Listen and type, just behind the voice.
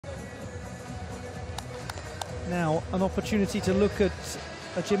Now, an opportunity to look at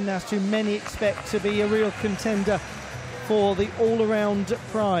a gymnast who many expect to be a real contender for the all-around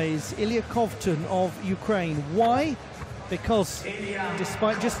prize, Illia Kovtun of Ukraine. Why? Because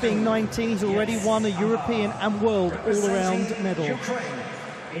despite just being 19, he's already won a European and world all-around medal.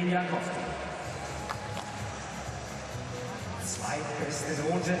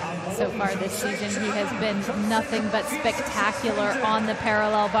 So far this season, he has been nothing but spectacular on the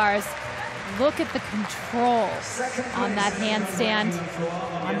parallel bars. Look at the control on that handstand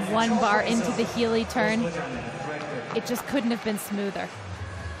on one bar into the Healy turn. It just couldn't have been smoother.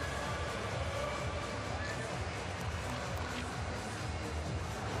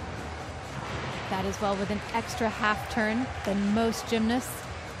 That as well with an extra half turn than most gymnasts.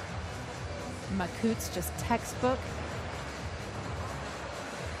 Makut's just textbook.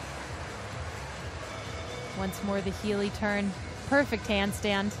 Once more the Healy turn, perfect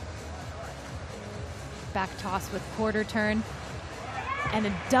handstand. Back toss with quarter turn, and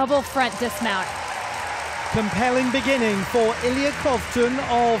a double front dismount. Compelling beginning for Illia Kovtun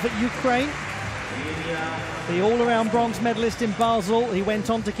of Ukraine. The all-around bronze medalist in Basel. He went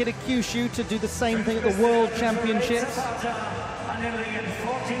on to get a Kyushu to do the same thing at the World Championships.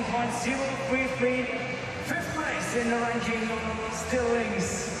 14.033, fifth place in the ranking, still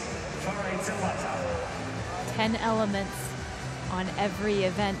wins for 10 elements on every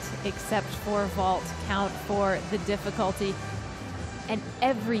event except for vault count for the difficulty, and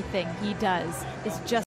everything he does is just